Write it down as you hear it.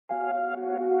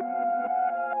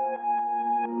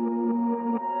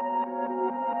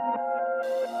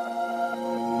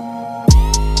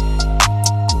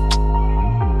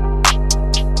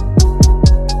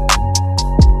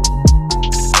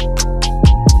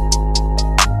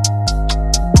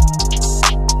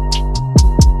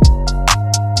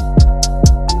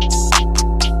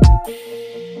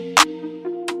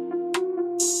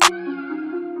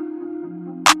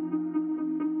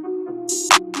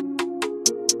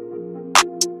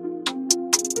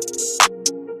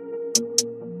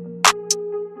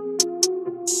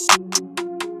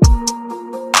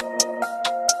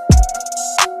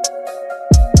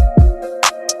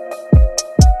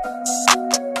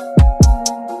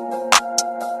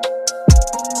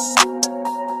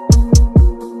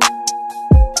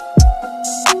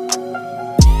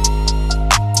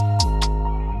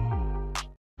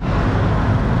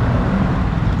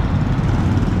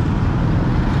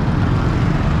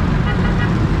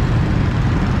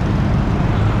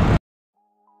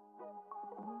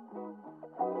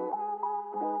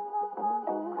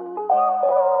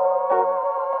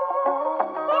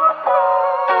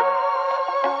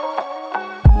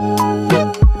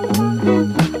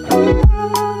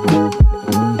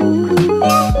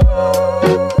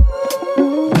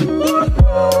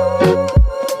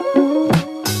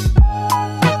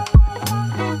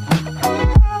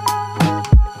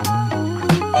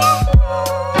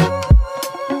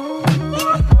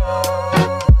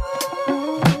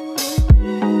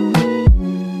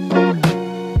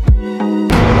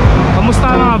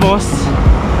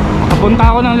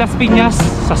Punta ako ng Las Pinas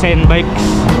sa Zen Bikes.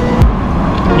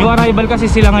 New arrival kasi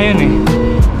sila ngayon eh.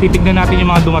 Titignan natin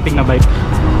yung mga dumating na bike.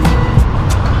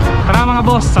 Tara mga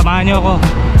boss, samahan nyo ako.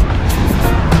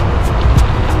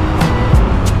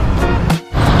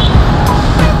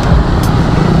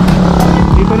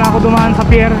 Dito na ako dumaan sa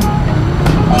pier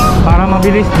para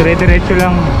mabilis, dire-diretso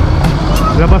lang.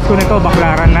 Labas ko nito,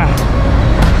 baklaran na.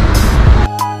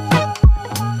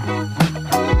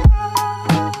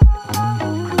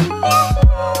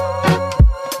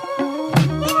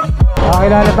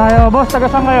 Kilala tayo. Boss, taga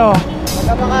saan kayo?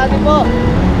 Taga Makati po.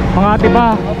 Makati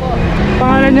ba? Opo.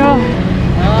 Pangalan nyo?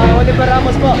 Oliver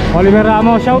Ramos po. Oliver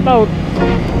Ramos, shoutout.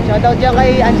 Shoutout dyan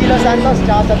kay Angelo Santos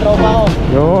tsaka sa tropa ko.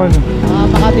 Yun.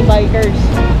 Makati Bikers.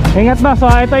 Ingat ba? So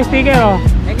ito yung sticker oh.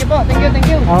 Thank you po, thank you, thank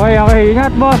you. Okay, okay.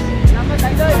 Ingat boss. Salamat,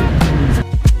 idol.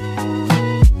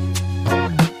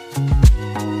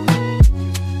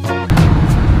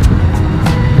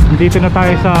 Dito na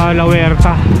tayo sa La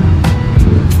Huerta.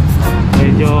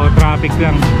 Medyo traffic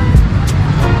lang.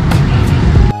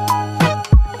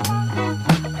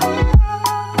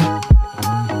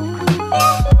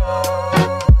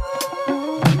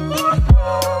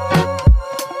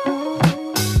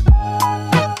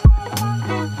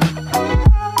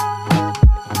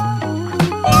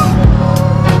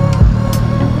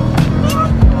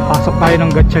 Pasok tayo ng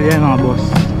Gatchalian mga boss.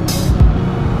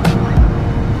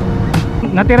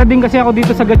 Natira din kasi ako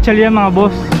dito sa Gatchalian mga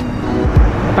boss.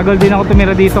 Tagal din ako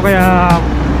tumira dito kaya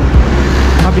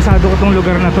kabisado ko tong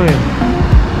lugar na to eh.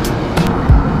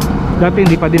 Dati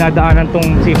hindi pa dinadaanan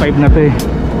tong C5 na to eh.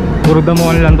 Puro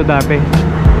damuhan lang to dati.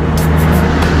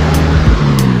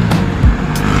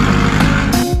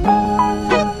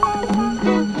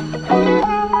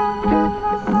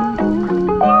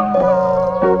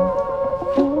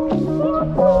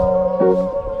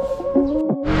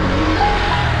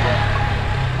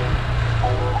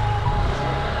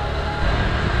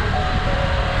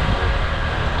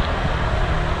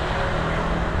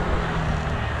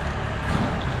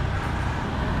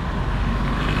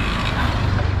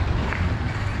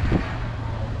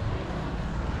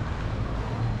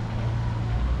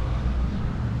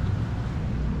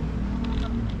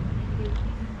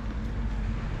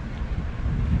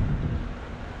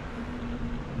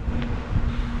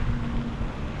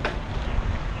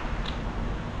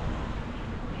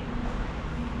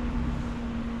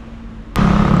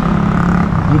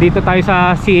 Dito tayo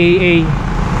sa CAA.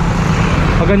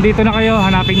 Pag andito na kayo,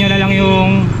 hanapin nyo na lang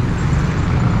yung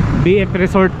BF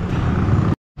Resort.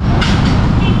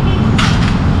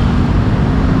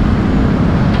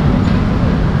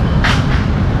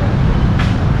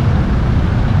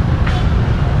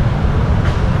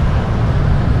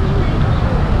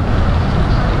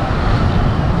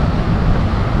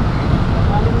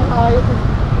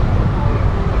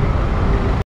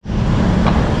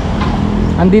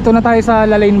 Andito na tayo sa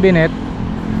Lalaine, Bennet.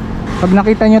 Pag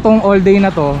nakita nyo tong all day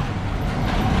na to,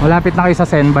 malapit na kayo sa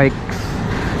Zen Bikes.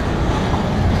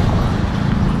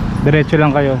 Diretso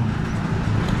lang kayo.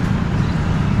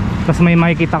 Tapos may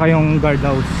makikita kayong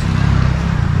guardhouse.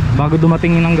 Bago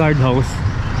dumating ng guardhouse,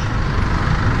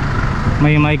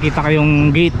 may makikita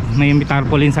kayong gate. May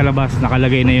tarpaulin sa labas.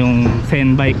 Nakalagay na yung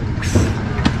Zen Bikes.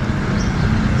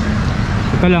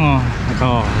 Ito lang oh.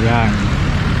 Ito, yan.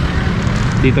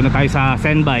 Dito na tayo sa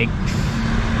Zen Bikes.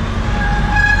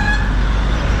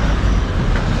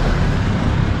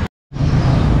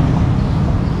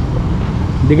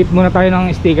 Dikit muna tayo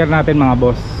ng sticker natin mga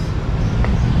boss.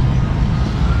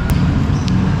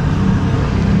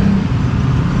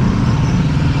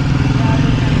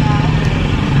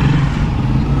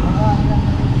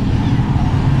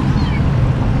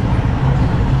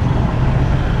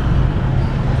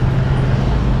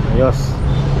 Ayos.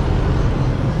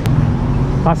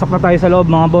 Pasok na tayo sa loob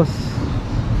mga boss.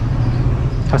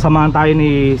 Kasamahan tayo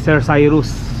ni Sir Cyrus.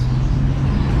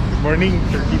 Morning,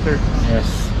 Sir Peter.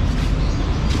 Yes.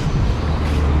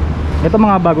 Ito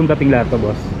mga bagong dating lahat to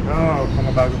boss. Oo,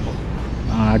 mga bago po.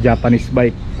 Japanese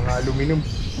bike. Mga aluminum.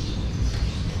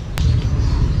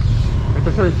 Ito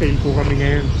sir, sale po kami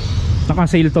ngayon.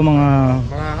 Naka-sale to mga...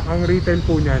 Ang retail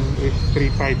po niyan is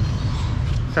 3.5.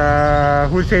 Sa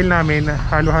wholesale namin,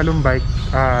 halo-halong bike,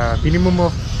 minimum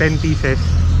of 10 pieces,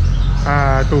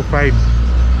 2.5.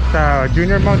 sa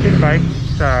junior mountain bike,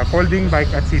 sa folding bike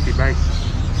at city bike.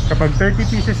 Kapag 30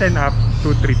 pieces and up,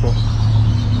 2-3 po.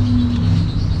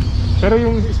 Pero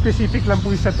yung specific lang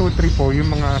po sa 2-3 po, yung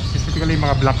mga specifically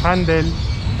mga black handle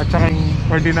at saka yung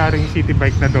ordinary city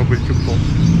bike na double tube po.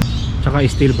 Tsaka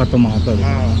steel pa to mga tol.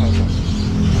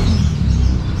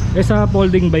 Sa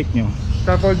folding bike nyo?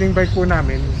 Sa folding bike po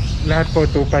namin, lahat po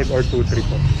 2.5 or 2.3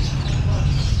 po.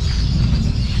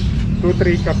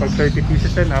 2.3 kapag 30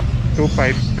 pieces and up,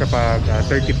 2.5 kapag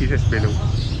 30 pieces below.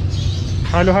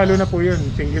 Halo-halo na po yun,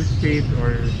 single speed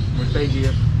or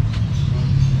multi-gear.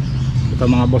 Ito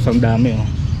mga boss, ang dami oh.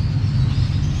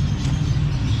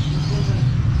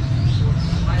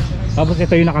 Tapos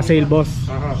ito yung naka-sale boss.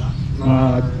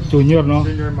 Junior no?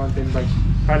 Junior mountain bike.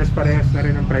 Halos parehas na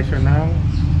rin ang presyo ng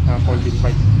folding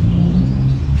bike.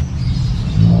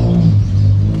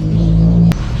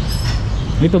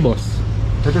 Ito boss.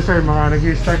 Ito sir, mga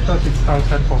nag-start to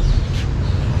 6,000 po.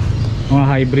 Mga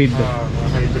hybrid. Mga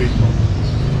hybrid po.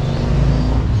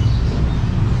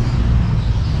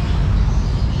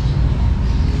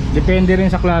 Depende rin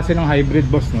sa klase ng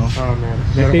hybrid boss no?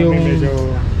 Meron.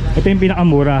 Ito yung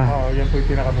pinakamura. Yan po yung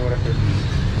pinakamura sir.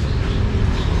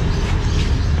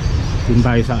 Yun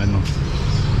tayo sa ano.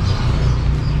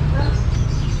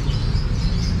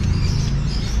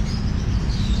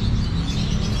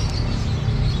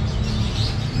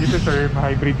 Dito sir,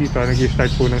 hybrid dito,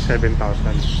 nag-start po ng 7,000.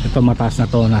 Ito mataas na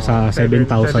to, nasa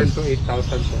 7,000. 7 to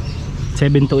 8,000 po.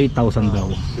 7 to 8,000 daw.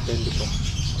 Depende po.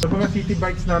 Sa mga city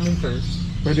bikes namin sir,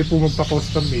 pwede po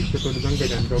magpa-custom made katulad ng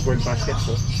ganyan, double basket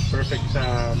po. Perfect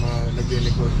sa mga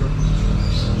nag-negosyo.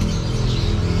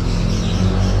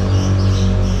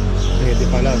 Pwede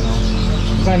pala no.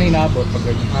 Saan inaabot pag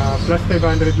ganyan? Plus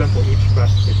 500 lang po each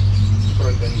basket,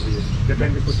 front and rear.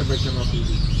 Depende po sa bike na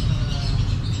mapili.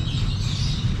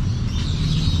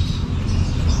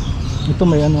 Ito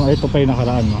may ano, ito pa yung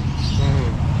nakaraan no.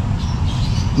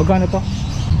 Magkano to?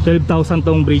 12,000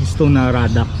 tong Bridgestone na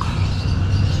Radak.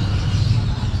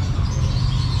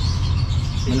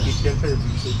 Vintage yan sir,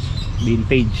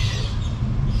 Vintage.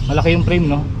 Malaki yung frame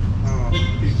no.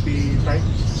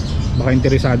 55. Baka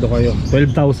interesado kayo.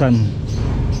 12,000.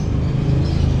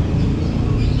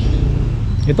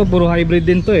 Ito puro hybrid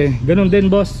din to eh. Ganun din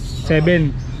boss.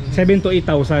 7 to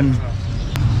 8,000.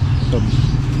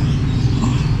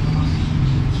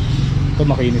 Ito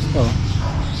makinis to.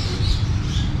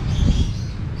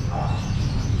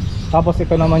 Tapos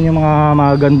ito naman yung mga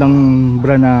magandang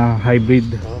brand na hybrid.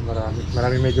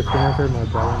 Marami may gusto na sir, mga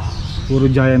giant.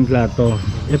 Puro giant lahat to.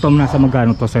 Ito nasa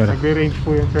magkano to sir? Nagre-range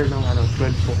po yung sir ng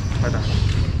 12 po.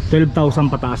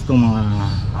 12,000 pataas tong mga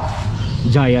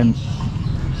giant.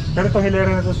 Pero ito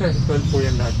hilera na to sir, 12 po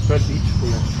yan lahat. 12 each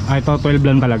po yan. Ito 12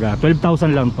 lang talaga.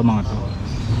 12,000 lang to mga to.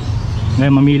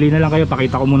 Ngayon mamili na lang kayo,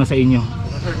 pakita ko muna sa inyo.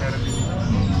 Sir, meron din.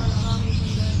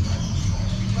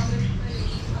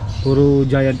 Puro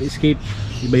giant escape,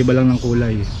 iba-iba lang ng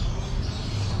kulay.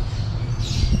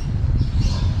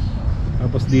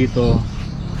 Tapos dito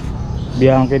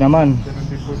Bianchi naman, Ganun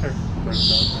din po sir,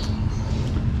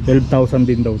 12,000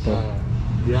 din daw to.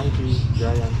 Bianchi,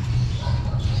 Giant.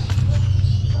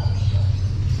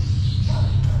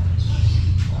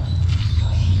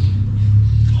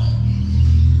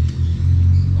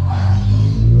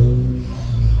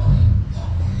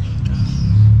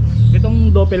 Itong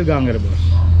doppelganger boss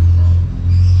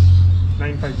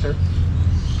 9.5 sir.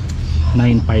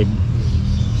 9.5.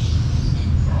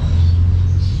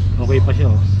 Okay pa siya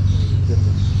oh.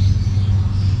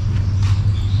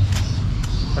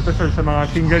 Ito sir, sa mga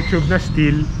single tube na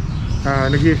steel,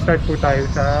 nag-i-start po tayo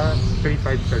sa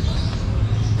 3.5 sir.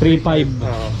 3.5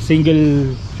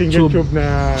 single Tube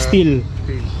na steel.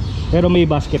 Pero may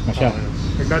basket na siya.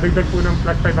 Nagdadagdag po ng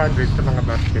plus 500 sa mga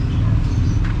basket.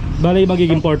 Balay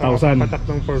magiging 4,000. Patak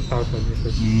ng 4,000 ito.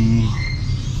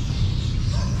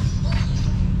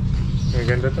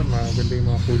 Maganda to, maganda yung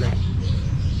mga kulay.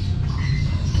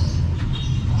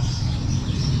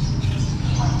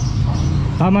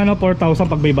 Tama na 4,000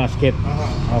 pag may basket.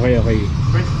 Okay.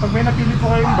 Pag may napili po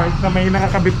kayong bike na may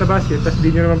nakakabit na basket, tapos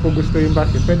di nyo naman po gusto yung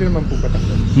basket, pwede naman po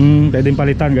patanggal. Pwedeng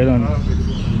palitan, gano'n. Pwede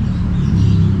po.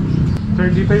 Sir,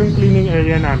 dito yung cleaning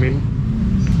area namin.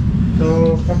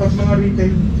 So, kapag mga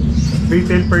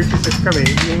retail purchases kami,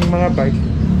 yung mga bike,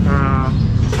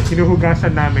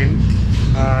 hinuhugasan namin,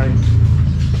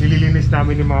 nililinis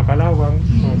namin yung mga kalawang,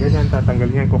 mga ganyan,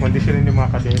 tatanggalin yan, kukondisyonin yung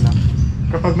mga kadena.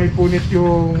 Kapag may punit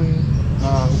yung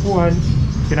upuan,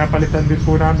 pinapalitan din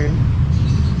po namin.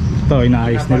 Ito,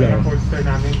 inaayos nila. Pinapalitan polster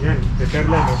namin, yan, repair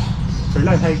lang. Sir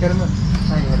Lal, hi ka naman.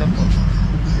 Hi, wala po.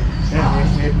 Yan,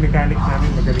 yung mechanic namin,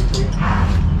 magaling po yun.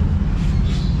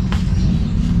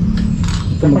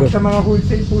 Kapag sa mga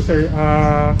wholesale po sir,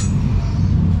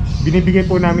 binibigay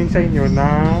po namin sa inyo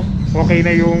na okay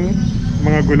na yung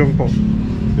mga gulong po.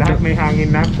 Lahat may hangin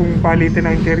na. Kung palitin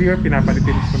ang interior,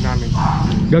 pinapalitin po namin.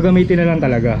 Gagamitin na lang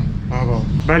talaga. Oo.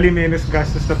 Bali, menos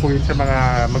gastos na po yun sa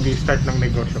mga mag-i-start ng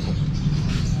negosyo po.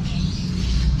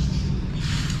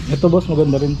 Ito boss,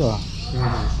 maganda rin to ah.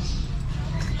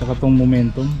 Saka tong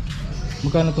momentum.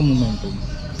 Magkano tong momentum?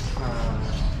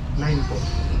 9 po.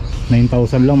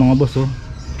 9,000 lang mga boss oh.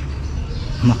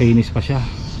 Makinis pa siya.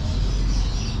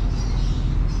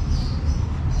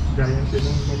 Giant din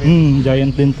yung momentum.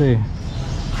 Giant din to eh.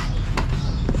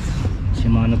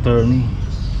 Shimano Tourney.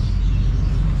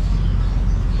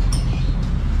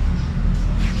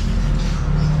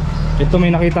 Ito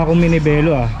may nakita akong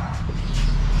minibelo ah.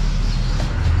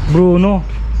 Bruno.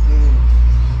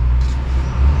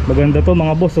 Maganda to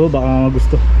mga boss oh. Baka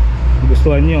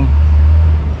magustuhan nyo.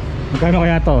 Magkano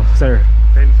kaya to sir?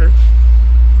 10 sir?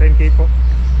 10k po.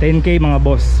 10k mga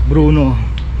boss. Bruno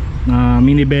na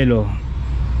minibelo.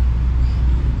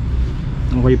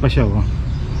 Okay pa siya oh.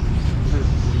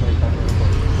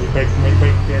 May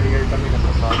bike carrier kami na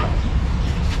pambata.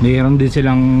 Mayroon din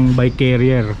silang bike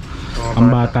carrier.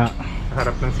 Ang bata.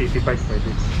 Harap ng city bike pwede.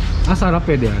 Sarap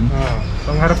pwede yan.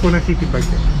 Pangharap po ng city bike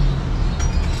eh.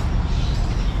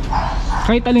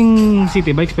 Kahit aling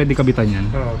city bikes pwede kabitan yan.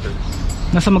 Okay.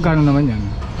 Nasa magkano naman yan?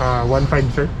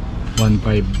 1.5 sir.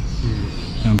 1.5.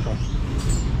 Yan po.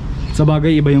 Sa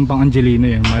bagay iba yung pang Angelino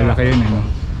yun. Malaki yun eh no?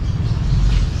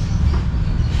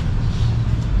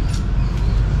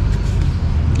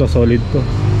 Ito solid to.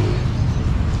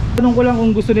 Tanong ko lang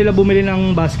kung gusto nila bumili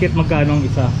ng basket, magkano ang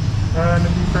isa?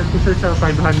 Nag-start po sir sa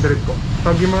 500 po.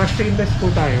 Pag yung mga stainless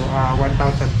po tayo,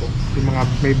 1,000 po. Yung mga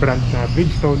may brand na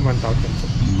Bridgestone, 1,000 po.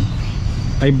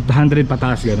 500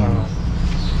 pataas gano'n.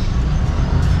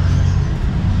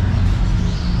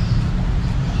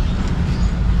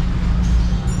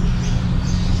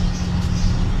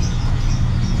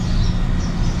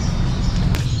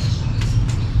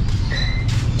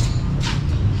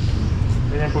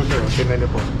 Ganyan po sir, tingnan niyo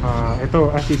po. Ito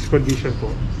as is condition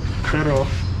po. Pero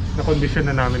na-condition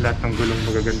na namin lahat ng gulong,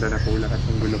 magaganda na po lahat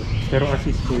ng gulong. Pero as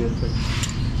is po yun sir.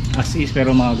 As is pero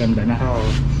maganda na. Oo.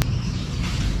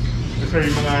 So sir,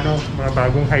 yung mga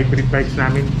bagong hybrid bikes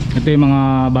namin. Ito yung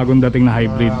mga bagong dating na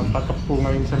hybrid. Patok po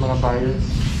ngayon sa mga buyers.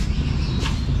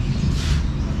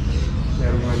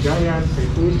 Meron mga Giant, may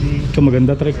 2G. Ito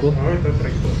maganda trek ko. Ito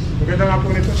trek po. Maganda nga po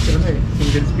nito,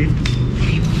 single speed.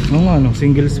 Oo nga no,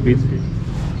 single speed.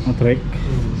 Ang trek.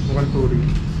 Mukhang touring.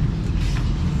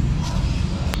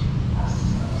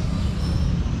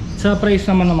 Sa price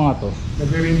naman ng mga to?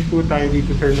 Nag-range po tayo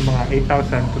dito sir ng mga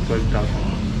 8,000 to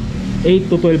 12,000.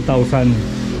 8 to 12,000.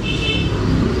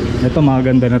 Ito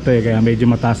maganda na to eh, kaya medyo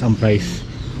mataas ang price.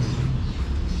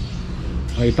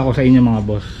 Pakita ko sa inyo mga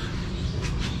boss.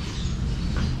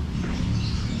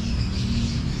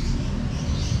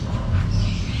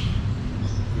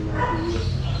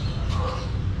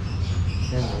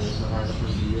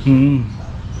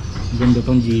 Ganda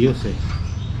tong Gios eh.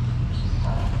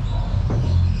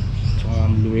 Tsaka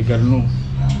ang Louis Garno.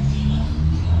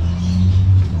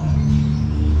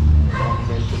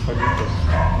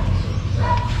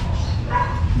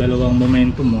 Dalawang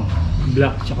momentum mo,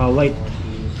 black tsaka white.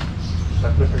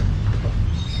 Tatlo sir.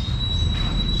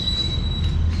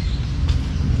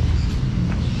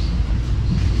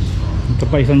 Ito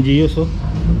pa isang Gios oh.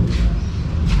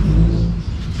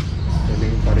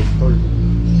 Galing paristol.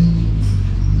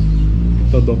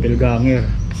 Ito doppelganger.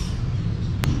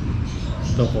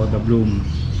 Ito Koda Bloom.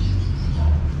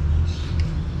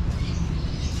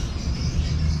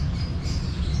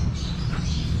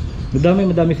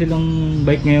 Madami silang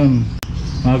bike ngayon.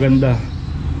 Maganda.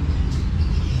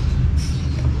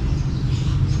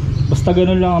 Basta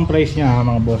ganun lang ang price niya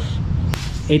mga boss.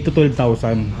 8 to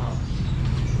 12,000.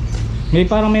 May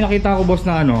parang may nakita ako boss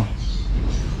na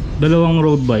dalawang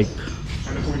road bike.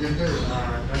 Ano po yun sir?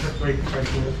 Nasa 25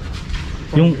 po.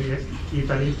 Yung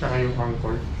Italy tsaka yung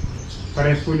Angkor.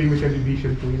 Parehas po limited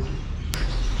edition po yun.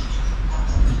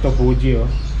 ito Fuji oh.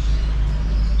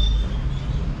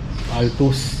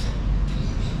 Altus.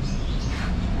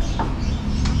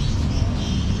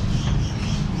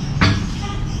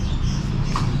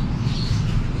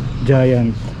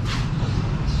 Giant.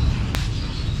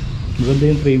 Maganda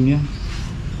yung frame niya.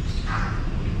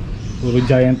 Puro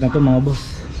Giant na to mga boss.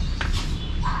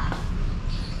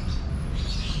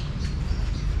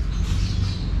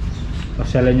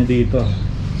 Pasyalan nyo dito.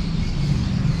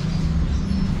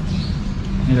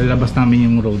 Nilalabas namin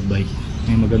yung road bike.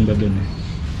 May maganda dun eh.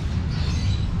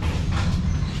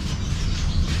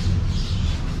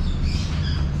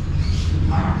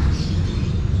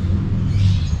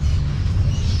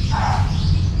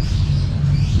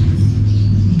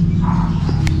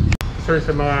 sir,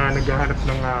 sa mga naghahanap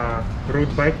ng road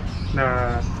bike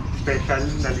na special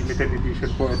na limited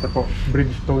edition po, ito po,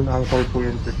 Bridgestone Anchor po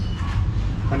yan sir.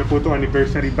 Ano po to,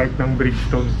 anniversary bike ng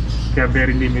Bridgestone, kaya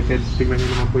very limited. Tingnan nyo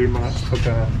naman po yung mga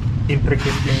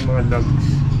intricate yung mga lugs.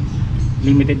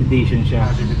 Limited edition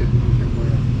siya. Limited edition po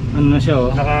yan. Ano na siya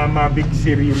oh? Naka Mavic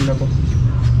serial na po.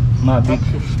 Mavic.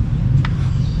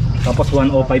 Tapos 105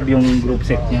 yung group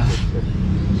set niya.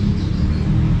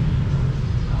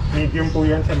 Medium po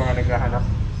yan sa mga naghahanap.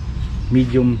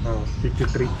 Medium.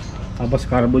 53. Tapos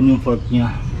carbon yung fork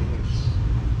niya.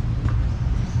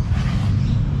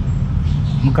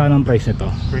 Magkano ang price nito?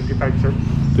 25 sir.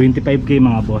 25k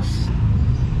mga boss.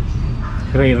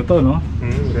 Rare to no?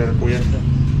 Rare po yan sir.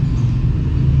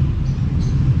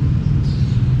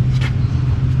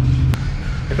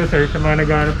 Ito sir, sa mga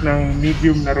naghahanap ng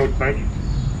medium na road bike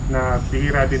na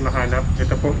bihira din mahanap,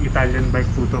 ito po, Italian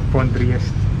bike po to, Pondries.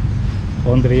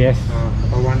 Pondries.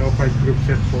 105 group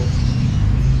set po.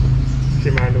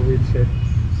 Shimano wheel set.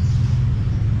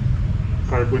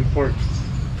 Carbon fork.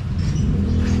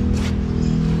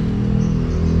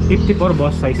 54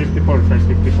 boss, size 54, size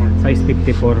 54. size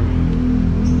 54.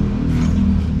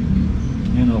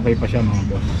 Yan, okay pa siya mga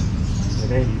boss.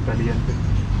 Okay, Italian po.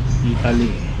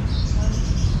 Italy.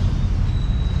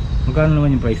 Magkano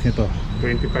naman yung price nito?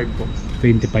 25 po.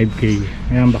 25k.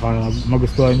 Ayan, baka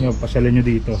magustuhan nyo, pasyalan nyo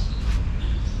dito.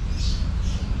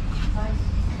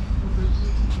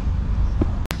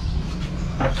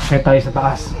 Kaya tayo sa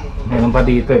taas. Meron pa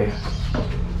dito eh.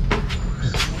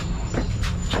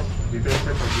 Dito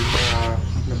sir, pag yung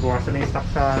nabuwasan na yung stock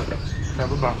sa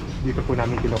baba, dito po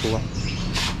namin kinukuha.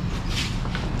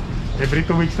 Every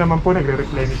 2 weeks naman po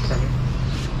nagre-replenish kami.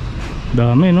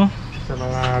 Dami no? Sa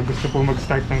mga gusto po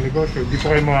mag-start ng negosyo, di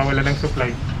po kayo mawawala ng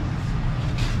supply.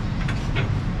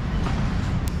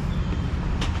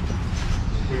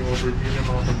 Ito yung overview ng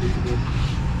mga pag-dito.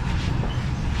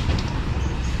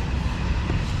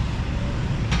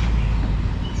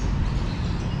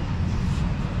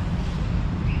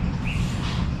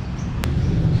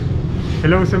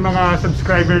 Hello sa mga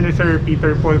subscriber ni Sir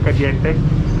Peter Paul Cadiente.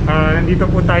 Nandito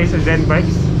po tayo sa Zen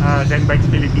Bikes, Zen Bikes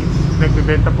Philippines.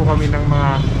 Nagbebenta po kami ng mga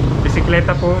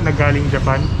bisikleta po na galing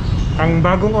Japan. Ang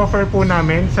bagong offer po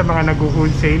namin sa mga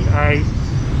nag-wholesale ay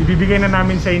ibibigay na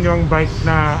namin sa inyo ang bike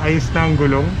na ayos na ang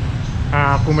gulong.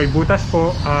 Kung may butas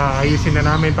po, ayusin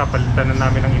na namin, papalitan na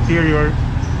namin ang interior.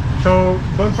 So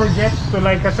don't forget to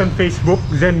like us on Facebook,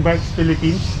 Zen Bikes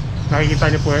Philippines.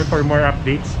 Nakikita niyo po for more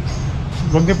updates.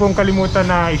 Huwag niyo pong kalimutan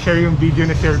na i-share yung video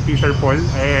ni Sir Peter Paul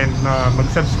and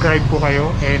mag-subscribe po kayo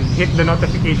and hit the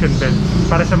notification bell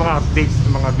para sa mga updates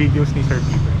ng mga videos ni Sir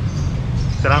Peter.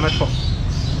 Salamat po.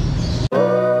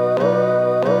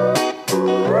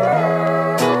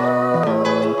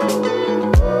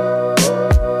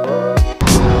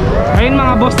 Ayun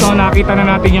mga boss no, nakita na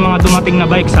natin yung mga dumating na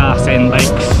bike sa Zen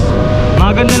Bikes.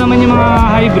 Maganda naman yung mga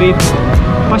hybrid.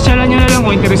 Pasyalan nyo na lang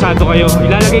kung interesado kayo.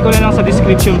 Ilalagay ko na lang sa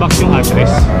description box yung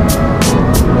address.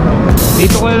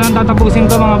 Dito ko na lang tatapusin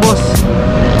to mga boss.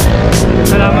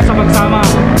 Salamat sa pagsama.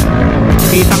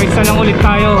 Kita-kits na lang ulit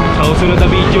tayo sa susunod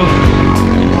na video.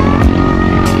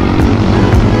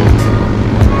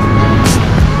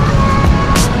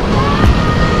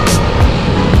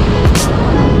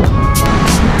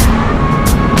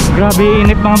 Grabe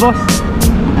init mga boss.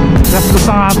 Alas 2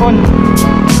 ng hapon.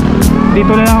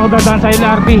 Dito na lang ako dadaan sa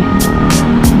LRT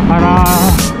para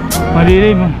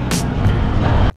malilim.